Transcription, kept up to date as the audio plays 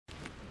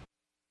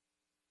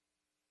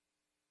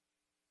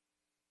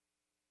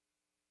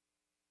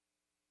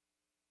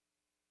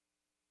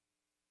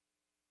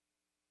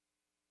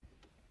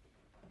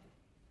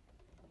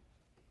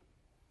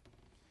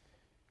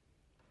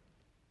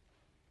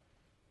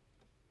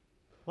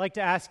I'd like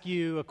to ask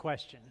you a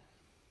question.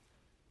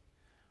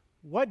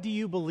 What do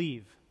you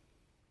believe?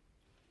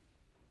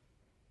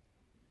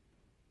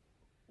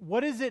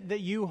 What is it that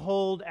you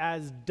hold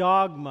as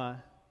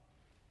dogma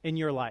in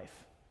your life?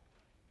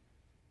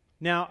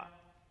 Now,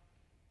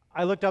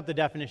 I looked up the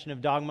definition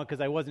of dogma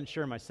because I wasn't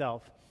sure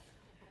myself.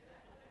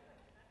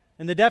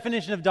 And the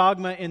definition of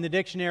dogma in the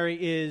dictionary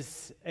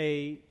is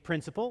a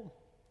principle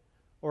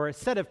or a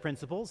set of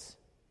principles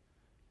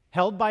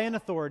held by an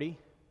authority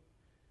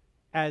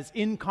as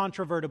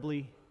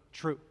incontrovertibly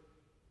true.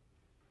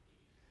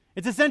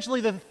 It's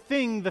essentially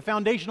the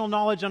foundational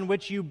knowledge on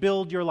which you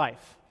build your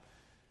life.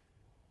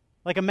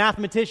 Like a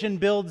mathematician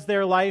builds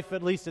their life,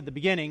 at least at the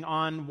beginning,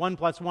 on 1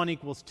 + 1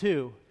 =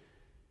 2.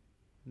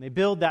 And they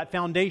build that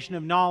foundation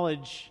of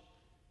knowledge.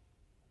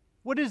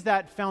 What is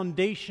that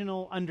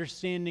foundational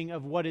understanding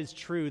of what is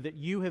true that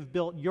you have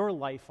built your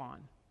life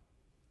on?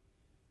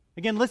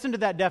 Again, listen to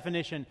that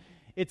definition.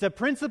 It's a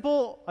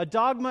principle, a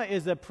dogma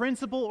is a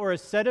principle or a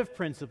set of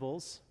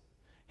principles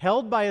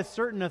held by a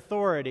certain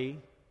authority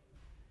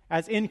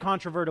as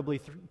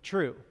incontrovertibly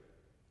true.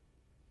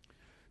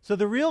 So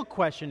the real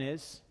question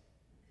is,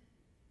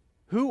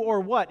 who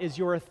or what is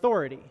your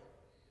authority?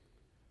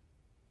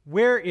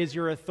 Where is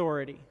your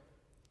authority?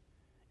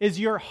 Is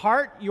your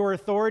heart your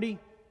authority?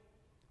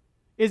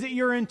 Is it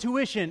your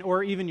intuition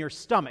or even your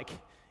stomach?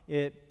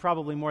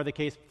 Probably more the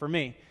case for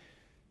me.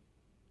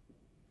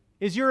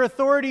 Is your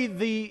authority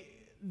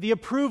the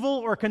approval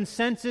or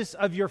consensus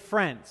of your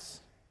friends?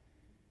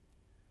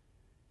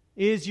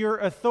 Is your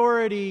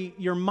authority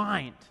your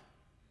mind?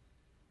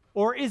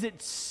 Or is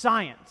it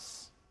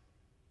science?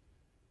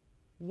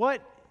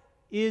 What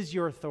is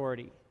your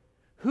authority?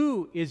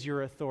 Who is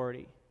your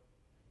authority?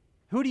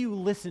 Who do you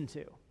listen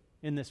to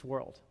in this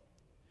world?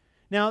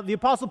 Now, the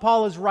Apostle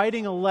Paul is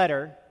writing a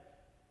letter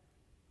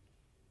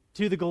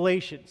to the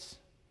Galatians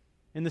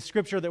in the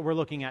scripture that we're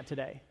looking at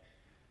today,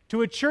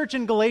 to a church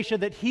in Galatia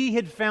that he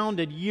had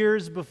founded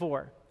years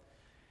before.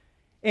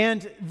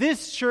 And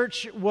this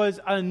church was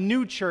a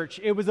new church.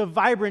 It was a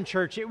vibrant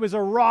church. It was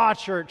a raw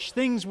church.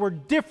 Things were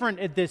different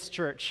at this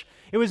church.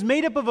 It was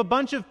made up of a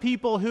bunch of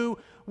people who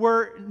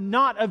were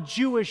not of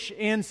Jewish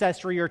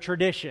ancestry or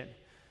tradition.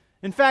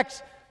 In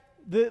fact,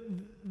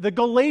 the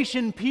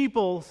Galatian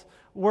peoples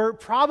were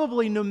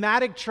probably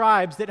nomadic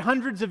tribes that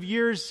hundreds of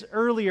years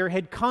earlier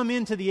had come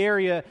into the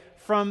area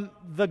from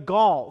the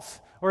Gauls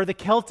or the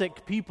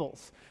Celtic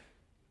peoples.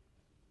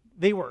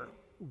 They were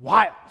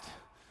wild.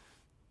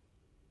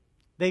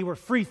 They were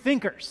free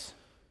thinkers.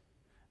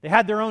 They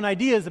had their own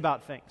ideas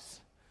about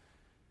things.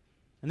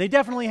 And they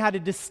definitely had a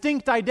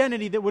distinct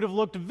identity that would have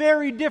looked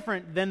very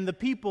different than the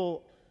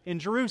people in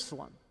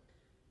Jerusalem.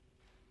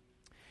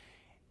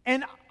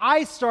 And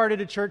I started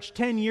a church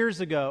 10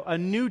 years ago, a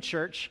new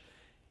church,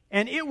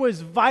 and it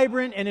was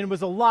vibrant and it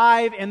was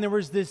alive and there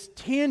was this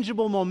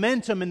tangible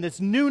momentum and this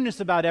newness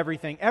about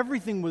everything.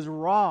 Everything was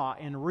raw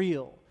and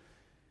real.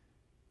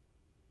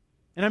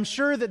 And I'm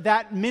sure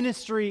that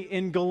ministry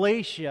in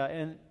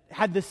Galatia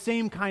had the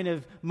same kind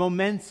of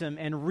momentum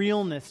and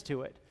realness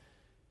to it.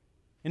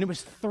 And it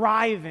was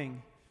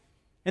thriving.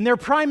 And their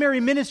primary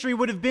ministry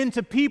would have been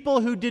to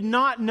people who did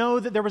not know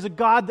that there was a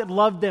God that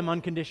loved them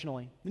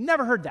unconditionally. They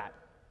never heard that.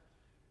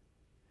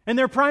 And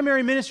their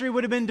primary ministry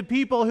would have been to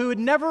people who had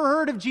never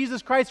heard of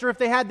Jesus Christ, or if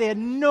they had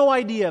no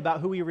idea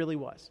about who he really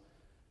was.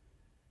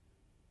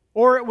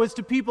 Or it was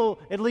to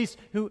people, at least,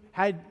 who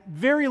had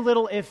very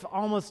little, if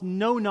almost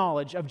no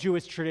knowledge of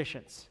Jewish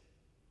traditions.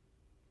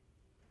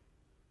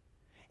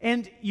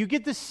 And you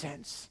get the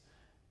sense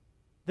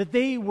that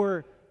they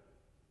were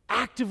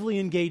actively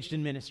engaged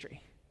in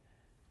ministry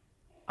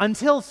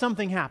until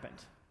something happened.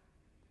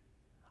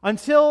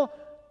 Until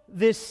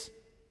this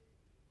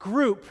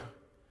group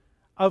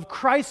of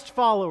Christ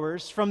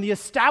followers from the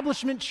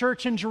establishment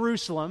church in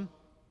Jerusalem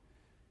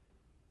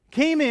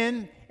came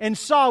in and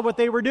saw what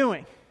they were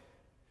doing.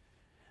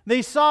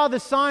 They saw the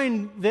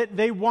sign that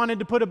they wanted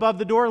to put above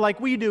the door, like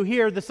we do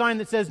here, the sign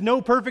that says,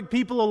 "No perfect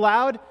people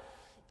allowed."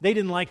 They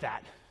didn't like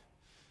that.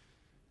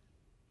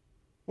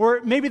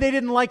 Or maybe they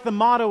didn't like the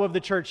motto of the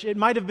church. It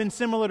might have been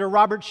similar to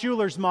Robert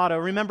Schuller's motto.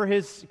 Remember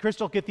his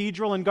Crystal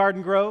Cathedral in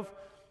Garden Grove?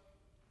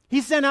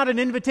 He sent out an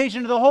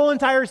invitation to the whole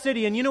entire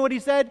city, and you know what he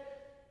said?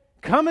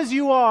 "Come as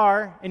you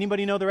are."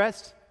 Anybody know the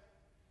rest?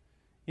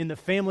 "In the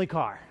family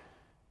car."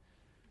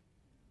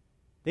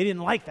 They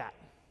didn't like that.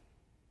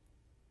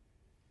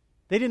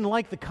 They didn't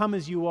like the "come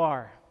as you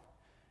are."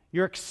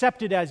 You're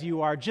accepted as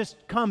you are. Just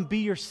come, be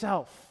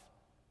yourself.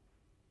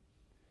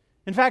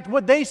 In fact,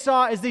 what they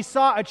saw is they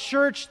saw a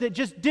church that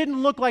just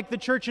didn't look like the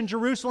church in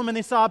Jerusalem, and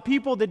they saw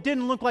people that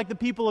didn't look like the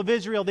people of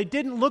Israel. They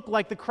didn't look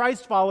like the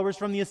Christ followers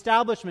from the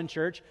establishment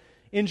church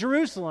in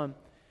Jerusalem.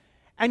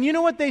 And you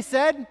know what they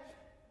said?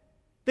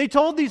 They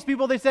told these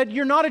people, they said,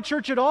 "You're not a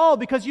church at all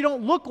because you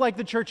don't look like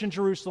the church in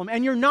Jerusalem,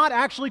 and you're not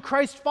actually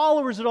Christ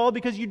followers at all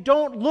because you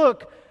don't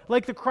look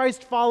like the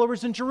Christ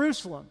followers in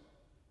Jerusalem."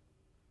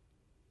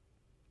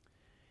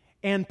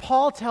 And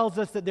Paul tells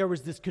us that there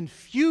was this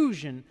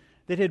confusion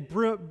that had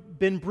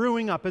been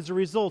brewing up as a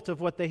result of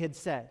what they had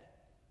said.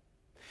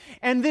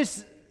 And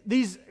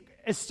these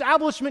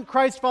establishment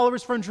Christ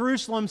followers from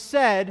Jerusalem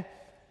said,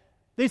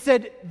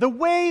 the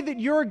way that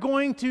you're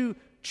going to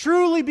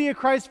truly be a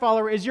Christ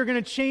follower is you're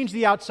going to change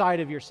the outside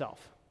of yourself.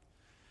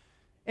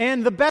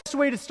 And the best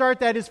way to start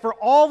that is for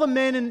all the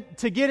men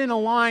to get in a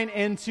line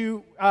and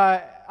to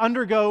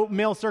undergo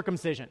male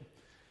circumcision,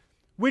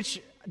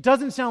 which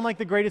doesn't sound like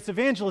the greatest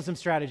evangelism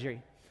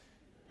strategy.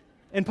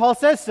 And Paul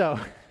says so.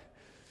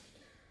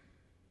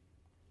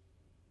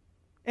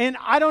 And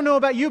I don't know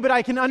about you, but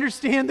I can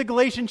understand the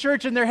Galatian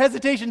church and their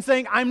hesitation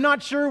saying, I'm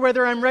not sure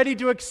whether I'm ready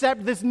to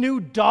accept this new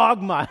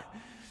dogma,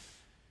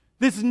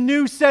 this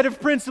new set of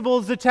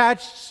principles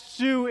attached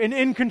to an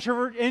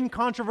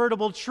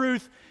incontrovertible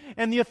truth,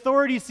 and the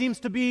authority seems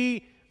to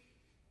be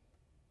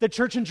the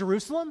church in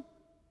Jerusalem.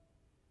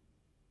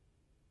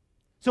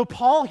 So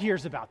Paul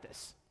hears about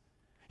this.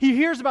 He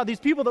hears about these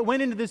people that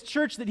went into this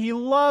church that he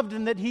loved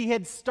and that he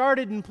had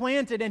started and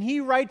planted, and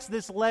he writes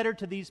this letter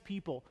to these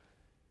people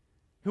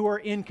who are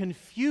in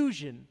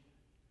confusion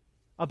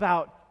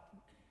about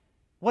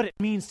what it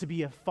means to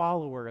be a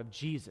follower of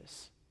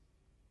Jesus.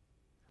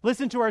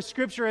 Listen to our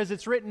scripture as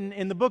it's written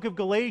in the book of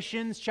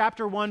Galatians,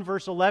 chapter 1,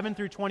 verse 11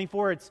 through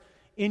 24. It's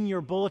in your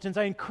bulletins.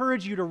 I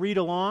encourage you to read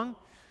along.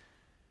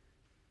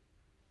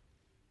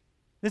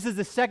 This is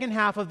the second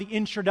half of the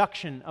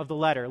introduction of the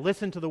letter.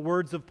 Listen to the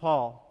words of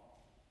Paul.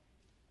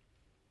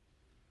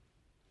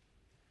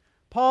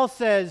 Paul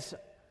says,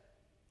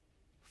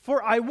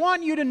 "For I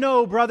want you to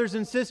know, brothers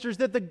and sisters,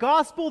 that the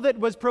gospel that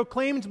was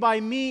proclaimed by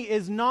me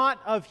is not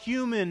of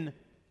human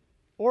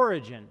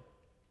origin,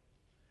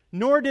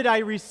 nor did I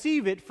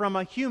receive it from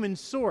a human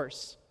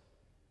source,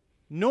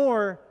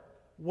 nor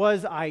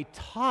was I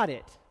taught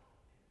it,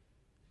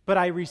 but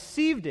I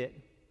received it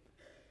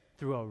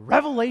through a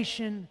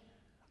revelation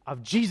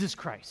of Jesus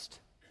Christ."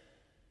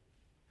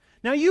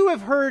 Now you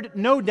have heard,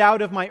 no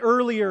doubt, of my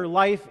earlier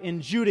life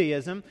in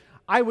Judaism.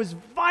 I was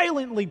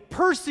violently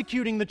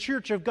persecuting the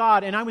church of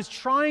God, and I was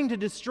trying to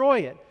destroy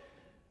it.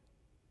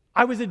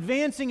 I was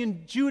advancing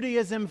in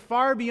Judaism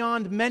far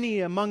beyond many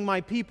among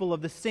my people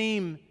of the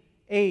same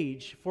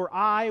age, for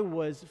I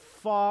was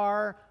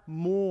far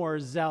more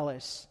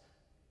zealous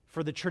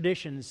for the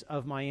traditions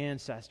of my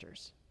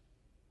ancestors.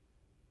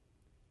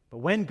 But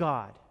when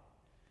God,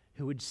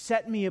 who had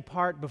set me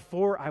apart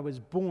before I was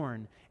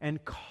born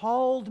and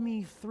called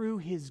me through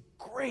His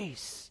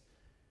grace,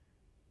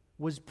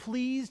 was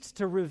pleased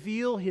to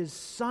reveal His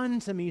Son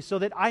to me so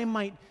that I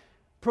might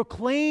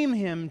proclaim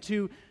Him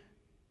to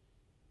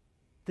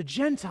the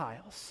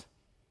Gentiles,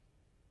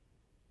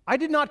 I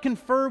did not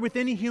confer with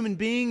any human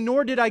being,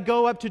 nor did I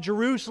go up to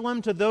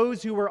Jerusalem to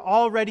those who were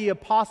already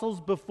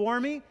apostles before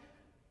me,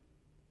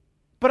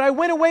 but I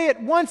went away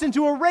at once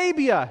into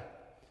Arabia,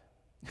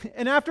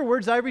 and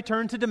afterwards I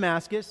returned to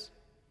Damascus.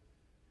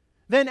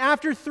 Then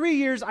after 3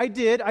 years I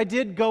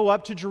did go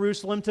up to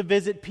Jerusalem to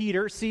visit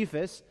Peter,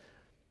 Cephas,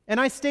 and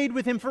I stayed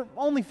with him for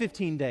only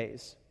 15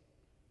 days.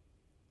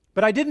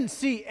 But I didn't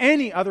see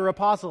any other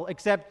apostle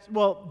except,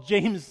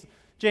 James,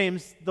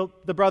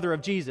 the brother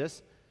of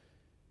Jesus.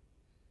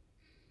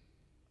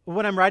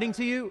 When I'm writing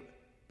to you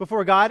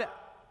before God,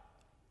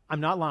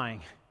 I'm not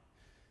lying.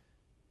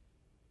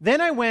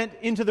 Then I went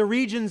into the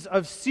regions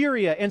of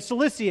Syria and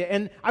Cilicia,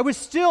 and I was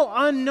still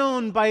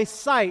unknown by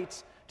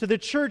sight to the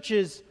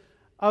churches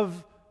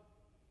of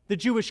the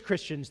Jewish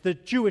Christians, the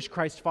Jewish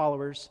Christ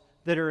followers,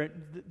 that are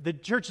the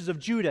churches of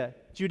Judea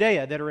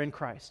that are in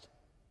Christ.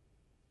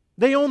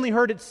 They only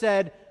heard it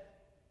said,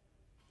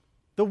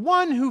 "The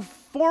one who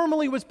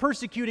formerly was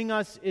persecuting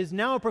us is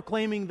now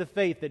proclaiming the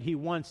faith that he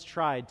once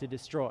tried to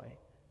destroy."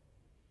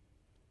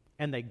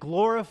 And they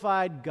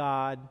glorified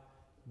God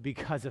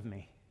because of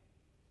me.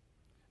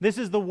 This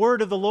is the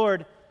word of the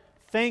Lord.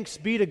 Thanks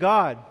be to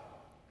God.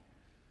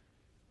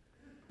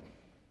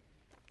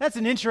 That's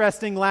an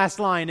interesting last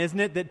line, isn't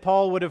it, that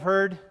Paul would have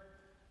heard?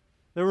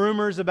 The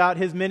rumors about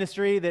his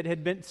ministry that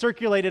had been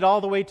circulated all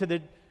the way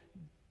to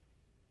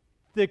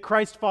the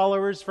Christ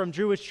followers from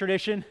Jewish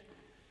tradition,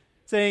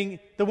 saying,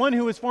 "The one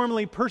who was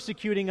formerly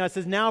persecuting us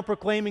is now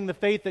proclaiming the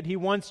faith that he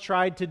once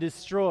tried to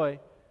destroy."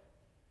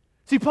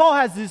 See, Paul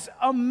has this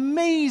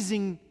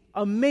amazing,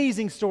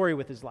 amazing story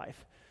with his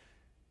life.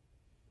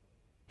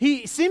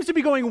 He seems to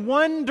be going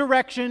one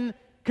direction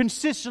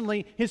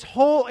consistently his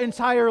whole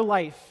entire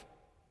life.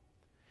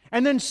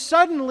 And then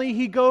suddenly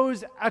he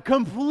goes a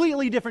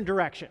completely different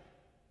direction.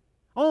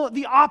 Oh,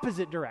 the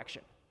opposite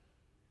direction.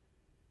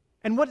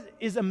 And what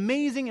is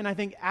amazing and I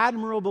think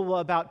admirable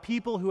about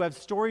people who have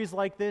stories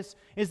like this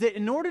is that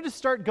in order to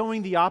start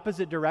going the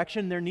opposite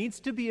direction, there needs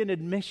to be an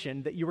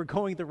admission that you were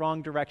going the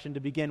wrong direction to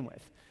begin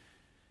with.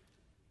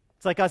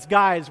 It's like us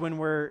guys when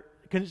we're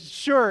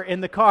sure in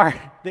the car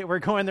that we're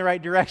going the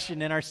right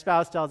direction and our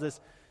spouse tells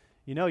us,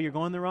 you're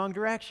going the wrong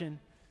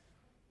direction.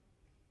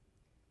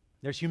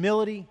 There's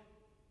humility,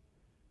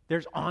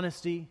 there's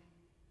honesty,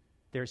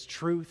 there's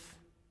truth.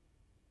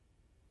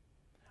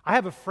 I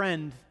have a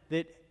friend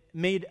that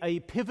made a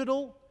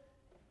pivotal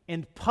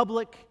and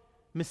public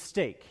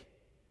mistake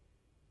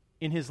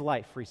in his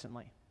life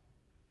recently.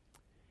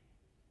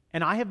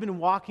 And I have been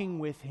walking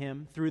with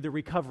him through the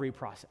recovery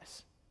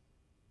process.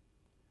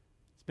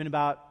 It's been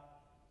about,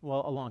 a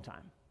long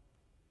time.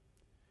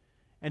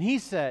 And he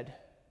said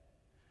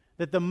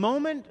that the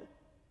moment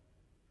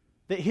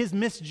that his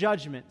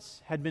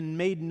misjudgments had been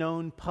made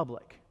known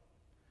public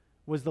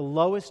was the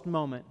lowest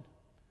moment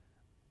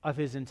of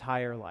his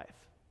entire life.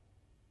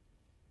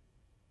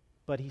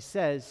 But he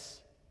says,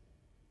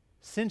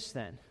 since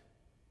then,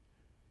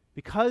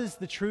 because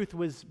the truth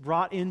was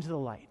brought into the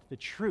light, the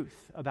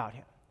truth about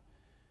him,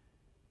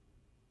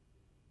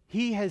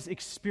 he has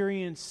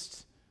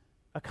experienced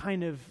a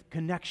kind of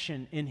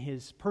connection in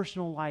his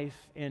personal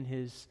life and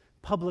his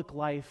public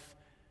life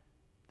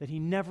that he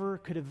never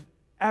could have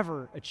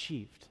ever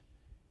achieved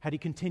had he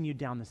continued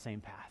down the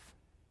same path.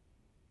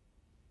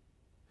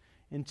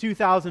 In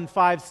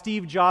 2005,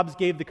 Steve Jobs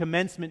gave the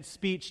commencement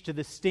speech to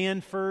the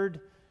Stanford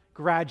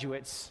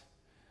graduates.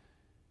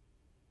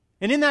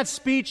 And in that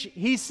speech,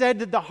 he said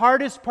that the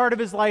hardest part of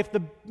his life,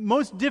 the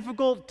most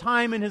difficult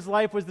time in his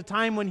life, was the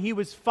time when he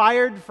was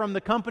fired from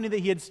the company that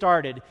he had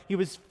started. He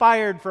was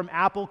fired from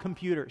Apple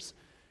Computers,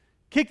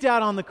 kicked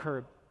out on the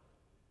curb.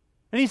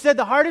 And he said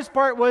the hardest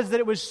part was that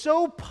it was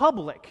so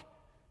public.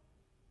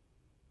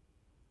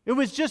 It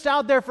was just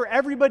out there for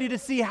everybody to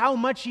see how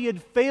much he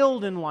had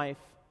failed in life.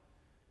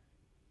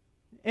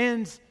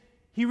 And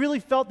he really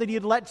felt that he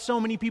had let so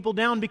many people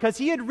down because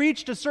he had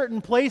reached a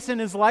certain place in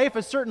his life,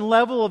 a certain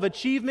level of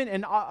achievement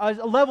and a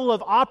level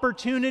of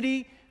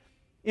opportunity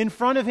in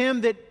front of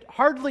him that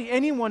hardly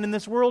anyone in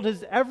this world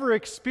has ever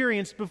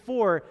experienced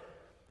before.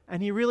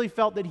 And he really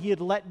felt that he had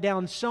let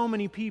down so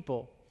many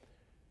people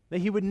that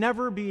he would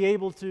never be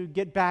able to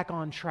get back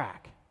on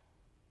track.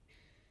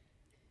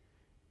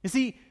 You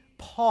see,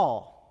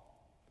 Paul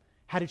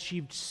had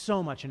achieved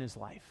so much in his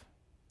life.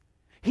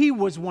 He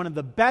was one of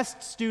the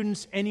best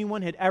students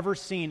anyone had ever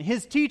seen.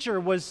 His teacher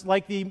was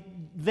like the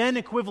then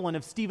equivalent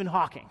of Stephen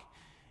Hawking,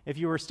 if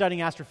you were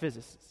studying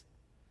astrophysics.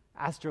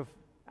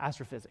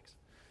 Astrophysics.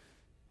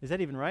 Is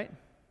that even right?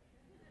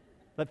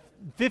 But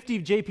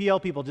 50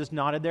 JPL people just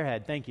nodded their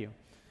head. Thank you.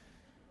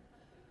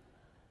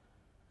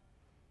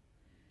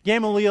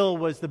 Gamaliel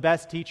was the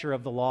best teacher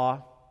of the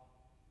law.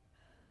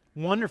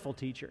 Wonderful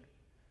teacher.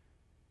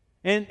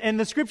 And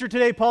the scripture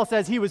today, Paul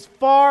says he was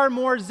far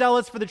more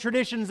zealous for the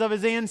traditions of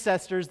his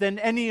ancestors than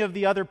any of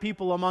the other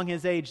people among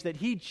his age, that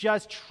he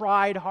just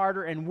tried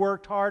harder and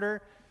worked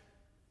harder.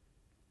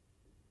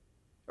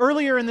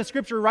 Earlier in the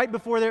scripture, right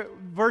before the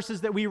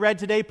verses that we read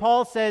today,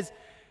 Paul says,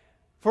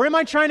 "For am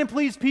I trying to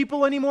please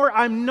people anymore?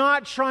 I'm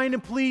not trying to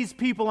please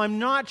people. I'm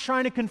not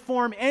trying to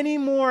conform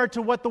anymore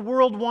to what the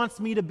world wants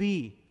me to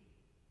be."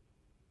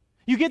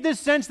 You get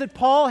this sense that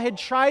Paul had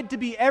tried to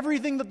be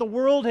everything that the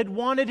world had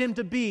wanted him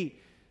to be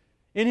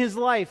in his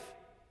life.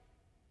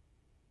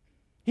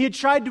 He had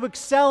tried to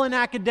excel in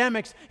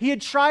academics. He had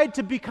tried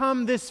to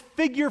become this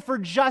figure for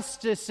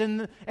justice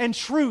and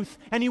truth.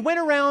 And he went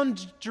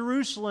around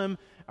Jerusalem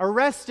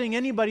arresting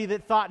anybody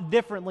that thought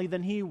differently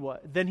than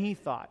he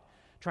thought,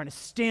 trying to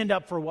stand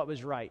up for what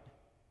was right.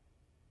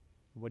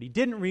 What he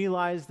didn't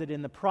realize that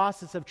in the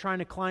process of trying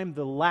to climb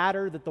the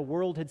ladder that the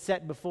world had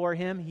set before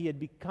him, he had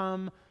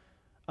become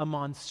a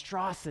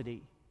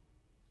monstrosity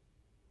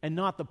and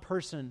not the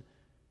person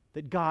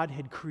that God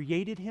had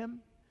created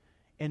him.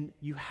 And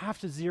you have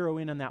to zero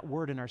in on that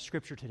word in our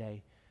scripture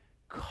today.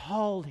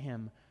 Called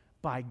him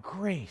by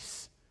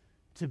grace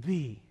to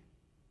be.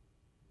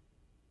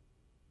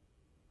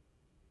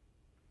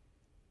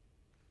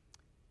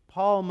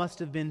 Paul must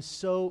have been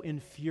so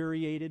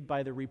infuriated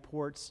by the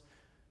reports,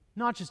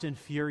 not just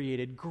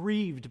infuriated,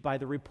 grieved by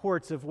the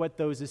reports of what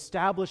those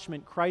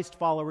establishment Christ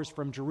followers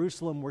from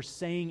Jerusalem were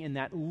saying in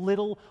that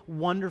little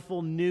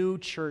wonderful new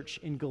church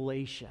in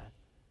Galatia.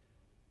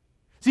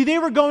 See, they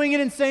were going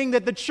in and saying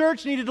that the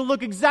church needed to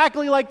look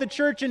exactly like the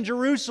church in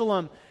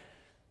Jerusalem,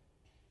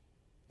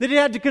 that it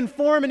had to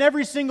conform in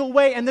every single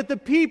way, and that the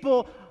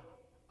people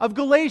of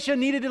Galatia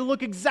needed to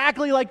look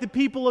exactly like the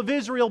people of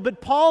Israel.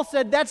 But Paul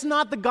said, that's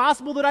not the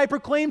gospel that I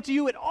proclaim to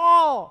you at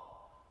all.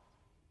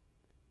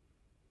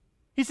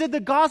 He said, the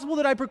gospel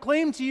that I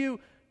proclaimed to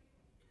you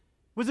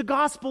was a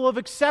gospel of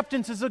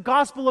acceptance, is a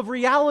gospel of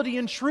reality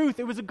and truth.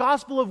 It was a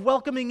gospel of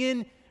welcoming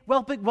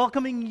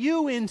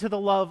you into the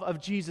love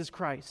of Jesus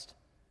Christ.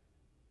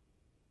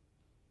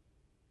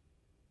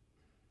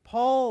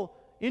 Paul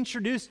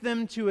introduced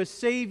them to a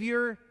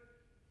Savior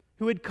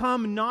who had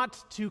come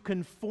not to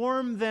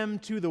conform them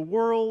to the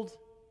world,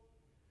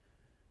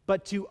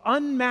 but to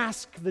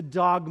unmask the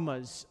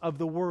dogmas of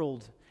the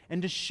world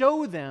and to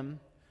show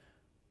them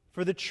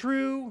for the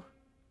true,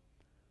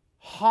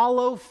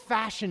 hollow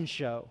fashion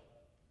show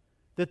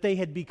that they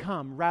had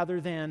become, rather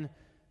than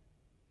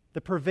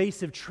the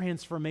pervasive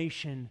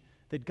transformation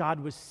that God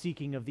was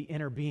seeking of the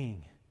inner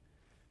being.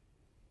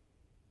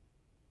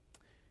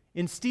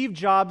 In Steve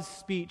Jobs'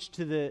 speech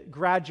to the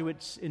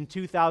graduates in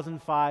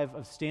 2005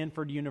 of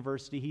Stanford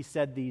University, he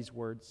said these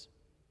words: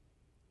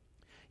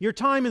 "Your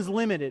time is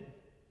limited,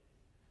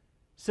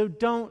 so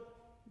don't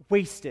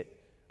waste it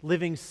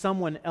living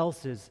someone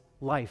else's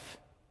life.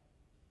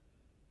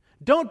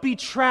 Don't be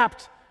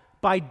trapped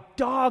by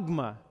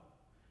dogma,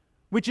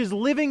 which is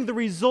living the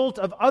result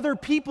of other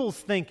people's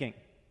thinking.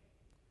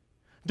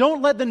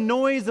 Don't let the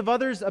noise of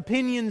others'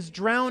 opinions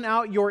drown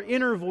out your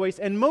inner voice.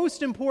 And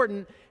most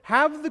important,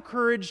 have the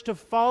courage to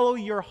follow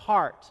your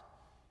heart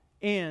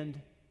and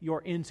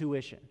your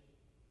intuition.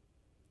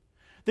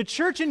 The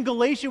church in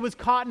Galatia was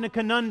caught in a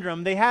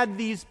conundrum. They had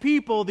these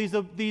people,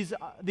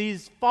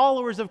 these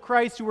followers of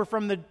Christ who were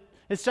from the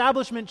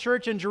establishment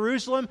church in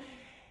Jerusalem,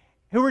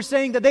 who were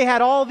saying that they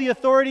had all the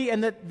authority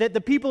and that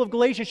the people of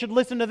Galatia should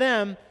listen to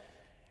them.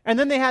 And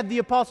then they had the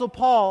Apostle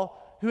Paul,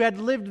 who had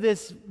lived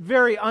this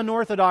very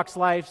unorthodox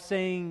life,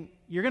 saying,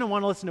 you're going to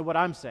want to listen to what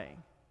I'm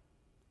saying.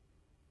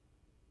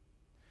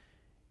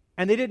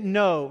 And they didn't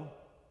know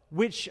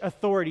which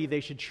authority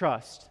they should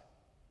trust.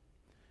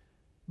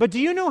 But do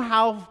you know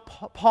how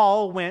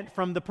Paul went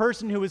from the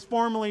person who was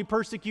formerly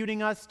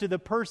persecuting us to the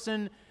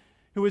person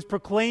who was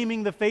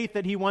proclaiming the faith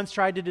that he once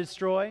tried to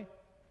destroy?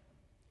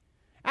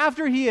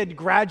 After he had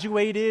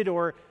graduated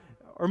or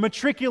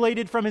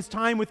matriculated from his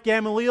time with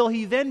Gamaliel,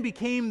 he then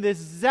became this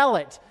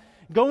zealot,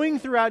 going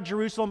throughout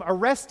Jerusalem,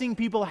 arresting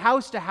people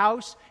house to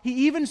house.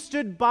 He even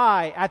stood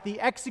by at the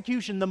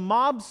execution, the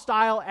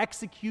mob-style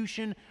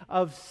execution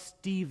of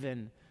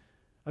Stephen,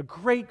 a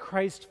great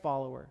Christ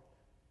follower.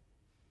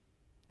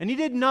 And he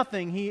did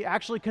nothing. He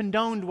actually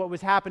condoned what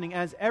was happening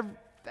as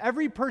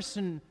every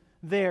person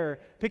there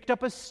picked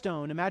up a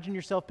stone. Imagine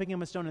yourself picking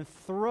up a stone and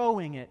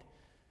throwing it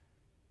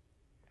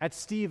at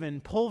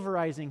Stephen,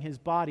 pulverizing his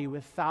body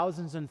with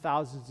thousands and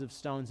thousands of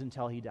stones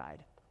until he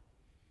died.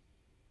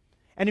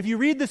 And if you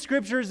read the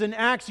scriptures in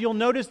Acts, you'll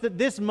notice that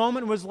this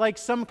moment was like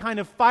some kind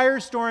of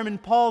firestorm in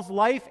Paul's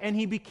life, and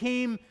he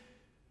became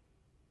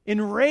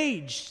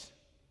enraged.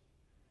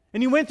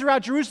 And he went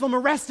throughout Jerusalem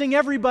arresting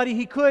everybody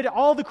he could,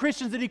 all the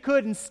Christians that he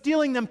could, and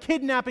stealing them,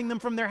 kidnapping them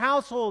from their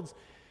households,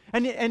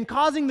 and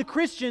causing the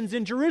Christians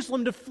in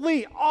Jerusalem to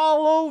flee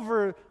all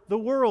over the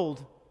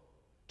world,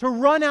 to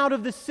run out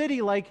of the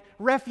city like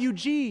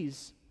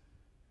refugees.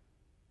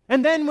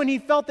 And then when he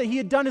felt that he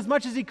had done as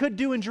much as he could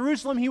do in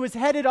Jerusalem, he was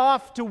headed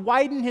off to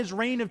widen his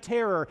reign of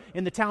terror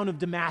in the town of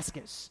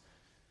Damascus.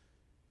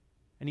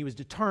 And he was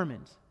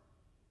determined.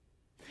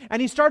 And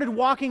he started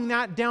walking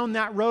down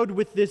that road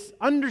with this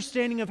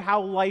understanding of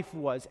how life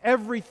was.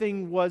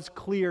 Everything was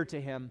clear to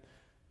him.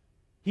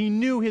 He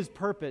knew his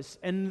purpose.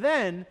 And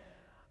then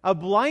a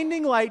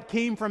blinding light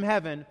came from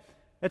heaven.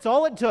 That's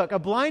all it took, a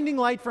blinding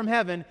light from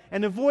heaven,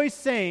 and a voice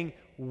saying,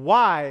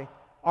 "Why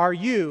are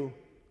you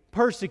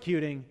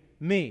persecuting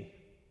me?"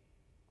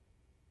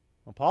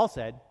 Well, Paul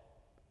said,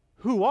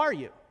 "Who are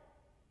you?"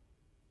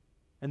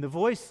 And the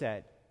voice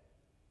said,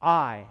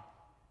 "I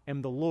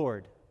am the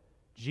Lord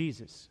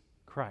Jesus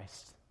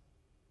Christ."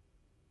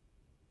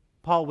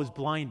 Paul was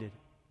blinded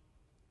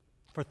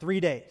for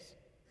 3 days.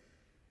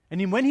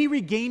 And when he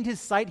regained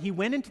his sight, he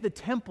went into the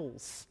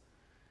temples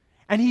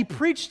and he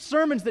preached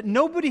sermons that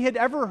nobody had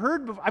ever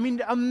heard before. I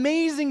mean,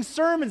 amazing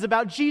sermons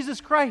about Jesus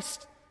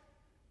Christ.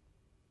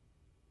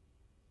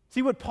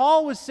 See, what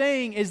Paul was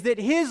saying is that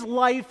his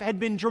life had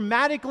been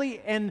dramatically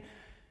and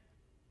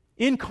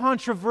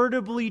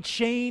incontrovertibly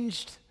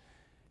changed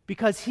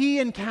because he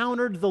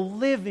encountered the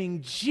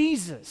living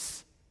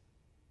Jesus.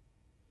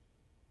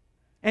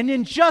 And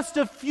in just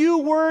a few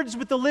words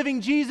with the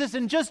living Jesus,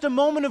 in just a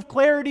moment of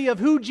clarity of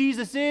who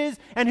Jesus is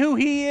and who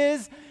he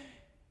is,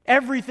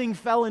 everything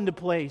fell into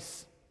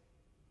place.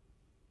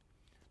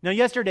 Now,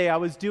 yesterday I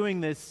was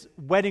doing this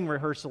wedding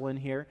rehearsal in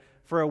here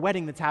for a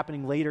wedding that's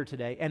happening later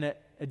today, and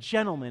a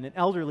gentleman, an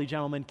elderly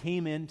gentleman,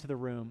 came into the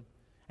room,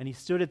 and he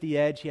stood at the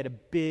edge. He had a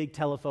big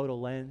telephoto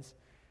lens.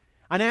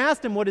 And I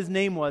asked him what his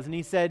name was, and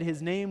he said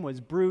his name was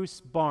Bruce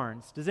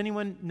Barnes. Does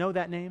anyone know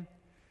that name?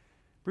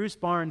 Bruce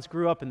Barnes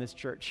grew up in this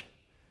church.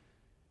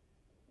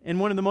 And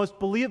one of the most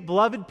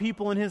beloved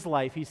people in his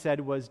life, he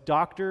said, was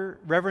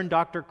Reverend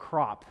Dr.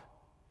 Kropp,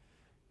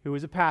 who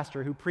was a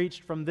pastor who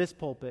preached from this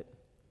pulpit.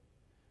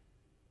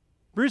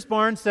 Bruce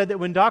Barnes said that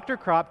when Dr.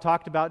 Kropp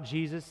talked about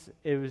Jesus,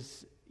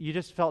 you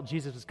just felt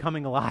Jesus was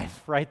coming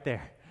alive right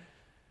there.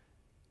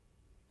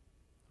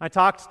 I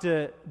talked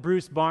to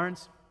Bruce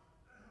Barnes,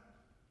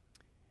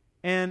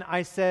 and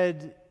I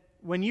said,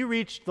 when you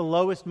reached the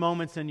lowest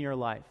moments in your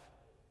life,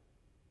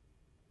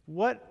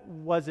 what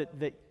was it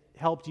that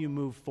helped you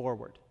move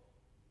forward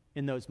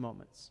in those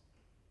moments?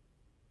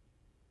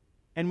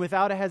 And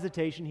without a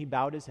hesitation, he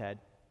bowed his head,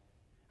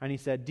 and he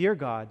said, "Dear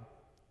God,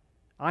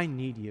 I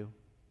need you.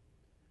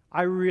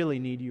 I really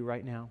need you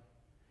right now.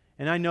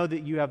 And I know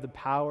that you have the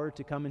power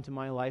to come into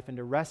my life and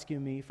to rescue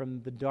me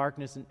from the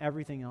darkness and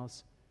everything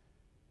else.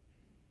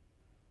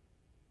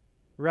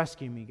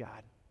 Rescue me,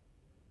 God."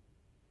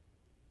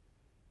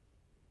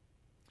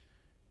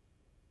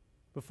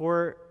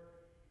 Before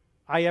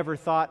I ever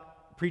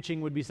thought preaching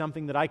would be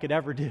something that I could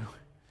ever do,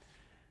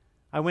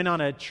 I went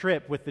on a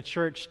trip with the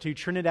church to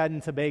Trinidad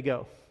and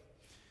Tobago.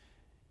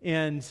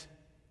 And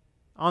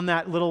on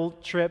that little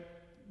trip,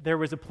 there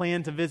was a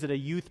plan to visit a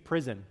youth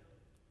prison,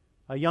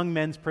 a young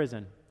men's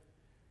prison,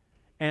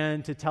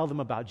 and to tell them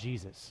about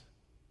Jesus.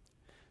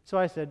 So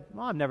I said,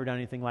 "Well, I've never done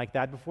anything like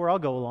that before. I'll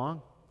go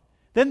along."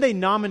 Then they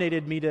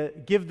nominated me to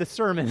give the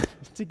sermon,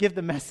 to give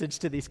the message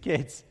to these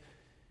kids.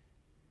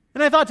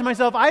 And I thought to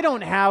myself, I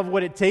don't have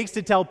what it takes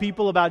to tell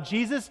people about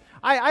Jesus.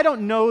 I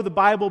don't know the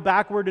Bible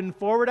backward and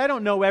forward. I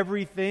don't know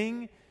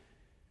everything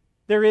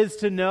there is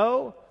to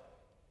know.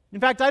 In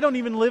fact, I don't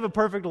even live a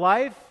perfect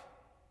life.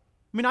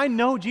 I mean, I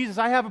know Jesus.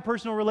 I have a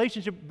personal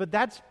relationship, but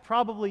that's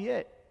probably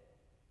it.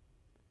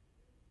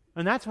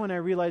 And that's when I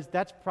realized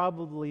that's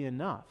probably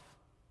enough.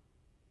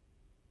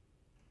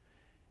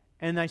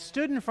 And I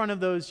stood in front of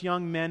those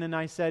young men and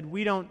I said,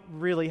 we don't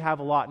really have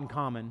a lot in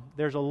common.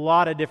 There's a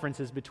lot of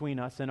differences between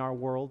us and our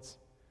worlds.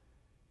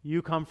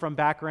 You come from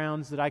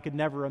backgrounds that I could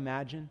never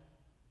imagine.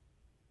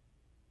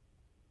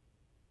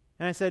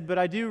 And I said, but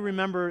I do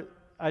remember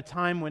a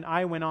time when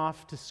I went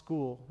off to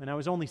school, and I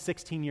was only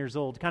 16 years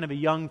old, kind of a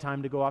young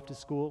time to go off to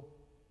school.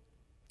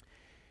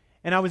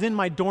 And I was in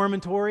my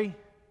dormitory,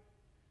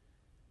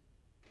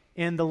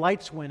 and the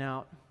lights went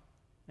out,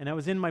 and I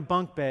was in my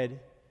bunk bed,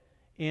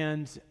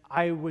 and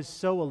I was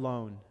so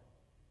alone.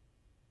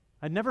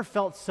 I'd never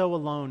felt so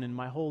alone in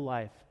my whole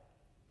life.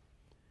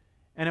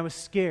 And I was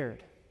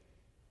scared.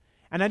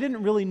 And I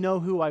didn't really know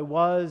who I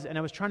was, and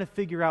I was trying to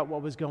figure out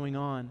what was going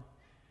on.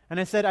 And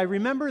I said, I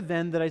remember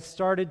then that I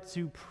started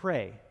to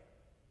pray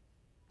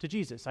to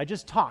Jesus. I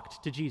just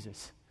talked to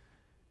Jesus.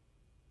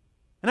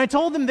 And I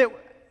told him that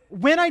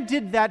when I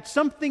did that,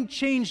 something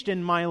changed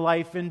in my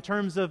life in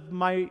terms of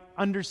my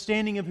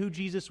understanding of who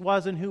Jesus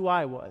was and who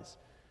I was.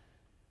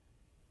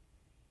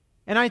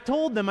 And I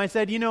told them, I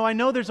said, I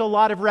know there's a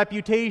lot of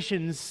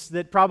reputations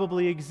that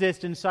probably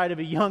exist inside of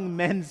a young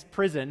men's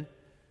prison.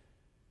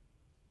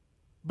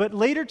 But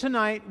later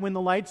tonight, when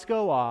the lights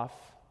go off,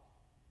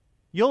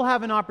 you'll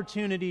have an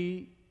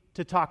opportunity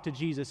to talk to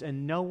Jesus,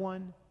 and no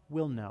one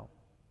will know.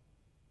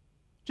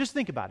 Just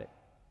think about it.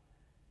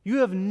 You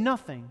have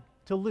nothing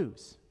to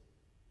lose.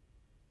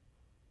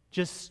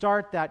 Just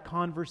start that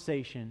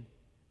conversation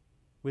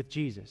with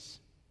Jesus.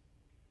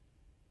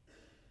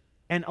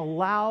 And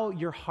allow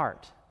your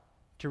heart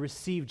to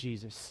receive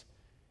Jesus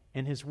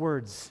and His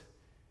words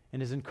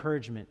and His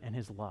encouragement and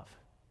His love.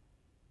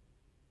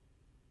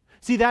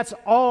 See, that's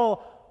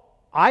all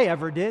I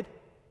ever did.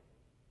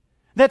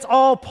 That's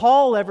all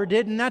Paul ever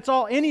did, and that's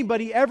all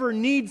anybody ever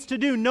needs to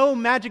do. No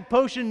magic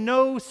potion,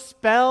 no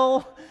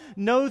spell,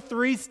 no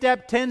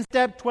 3-step,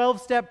 10-step,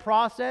 12-step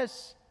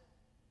process.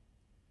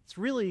 It's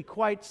really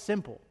quite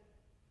simple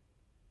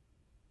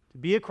to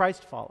be a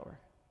Christ follower.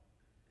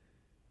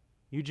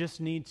 You just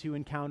need to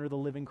encounter the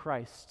living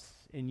Christ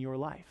in your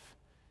life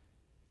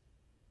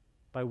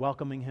by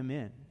welcoming Him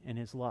in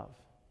His love.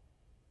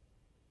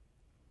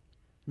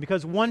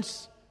 Because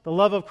once the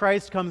love of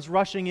Christ comes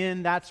rushing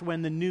in, that's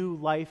when the new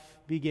life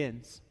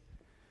begins.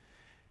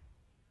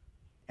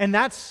 And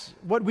that's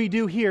what we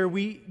do here.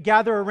 We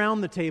gather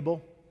around the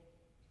table.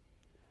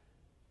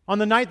 On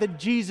the night that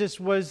Jesus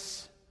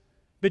was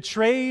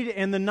betrayed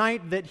and the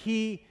night that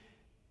He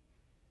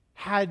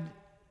had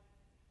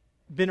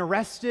been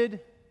arrested,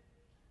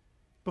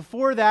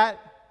 before that,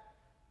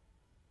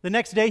 the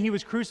next day He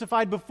was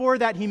crucified. Before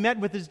that, He met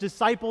with His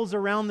disciples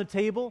around the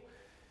table.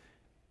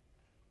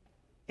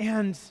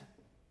 And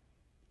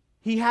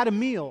He had a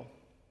meal.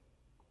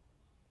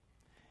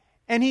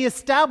 And He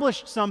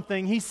established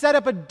something. He set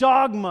up a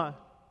dogma.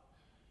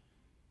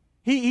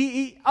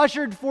 He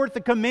ushered forth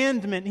the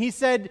commandment. He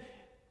said,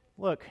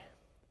 look,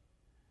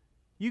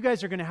 you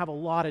guys are going to have a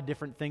lot of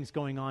different things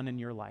going on in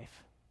your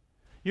life.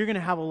 You're going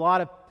to have a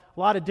lot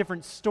of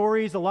different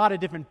stories, a lot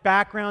of different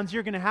backgrounds.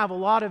 You're going to have a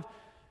lot of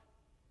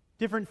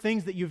different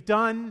things that you've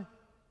done.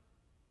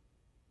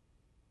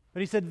 But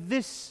He said,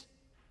 this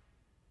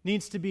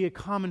needs to be a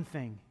common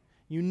thing.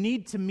 You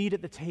need to meet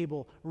at the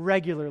table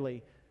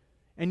regularly.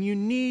 And you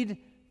need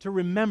to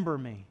remember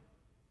me.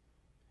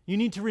 You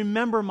need to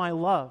remember my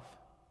love.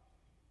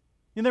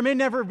 And there may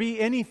never be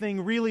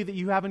anything really that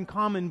you have in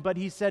common, but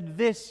He said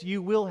this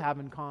you will have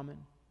in common.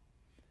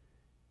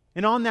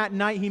 And on that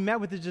night, He met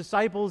with His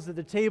disciples at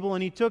the table,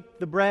 and He took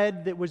the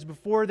bread that was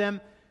before them,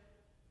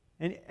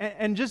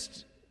 and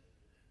just,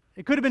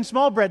 it could have been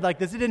small bread like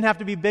this. It didn't have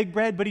to be big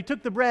bread, but He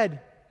took the bread.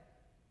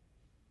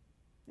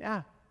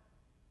 Yeah.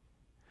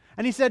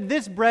 And He said,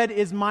 this bread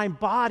is my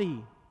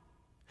body.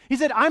 He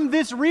said, I'm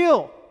this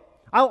real.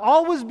 I'll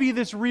always be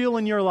this real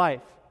in your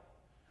life.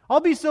 I'll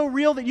be so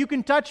real that you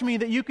can touch me,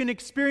 that you can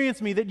experience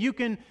me, that you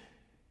can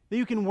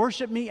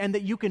worship me, and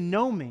that you can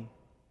know me.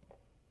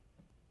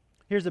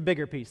 Here's a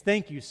bigger piece.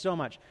 Thank you so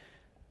much.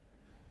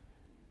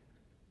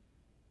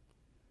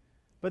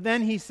 But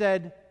then He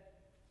said,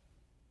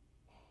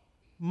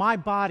 my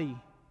body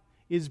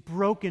is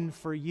broken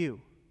for you.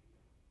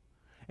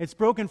 It's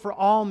broken for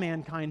all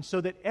mankind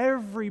so that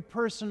every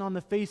person on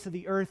the face of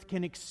the earth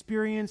can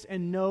experience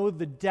and know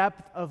the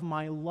depth of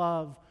my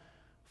love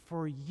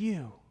for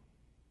you.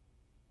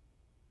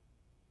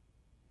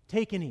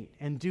 Take and eat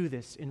and do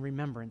this in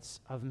remembrance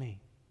of me.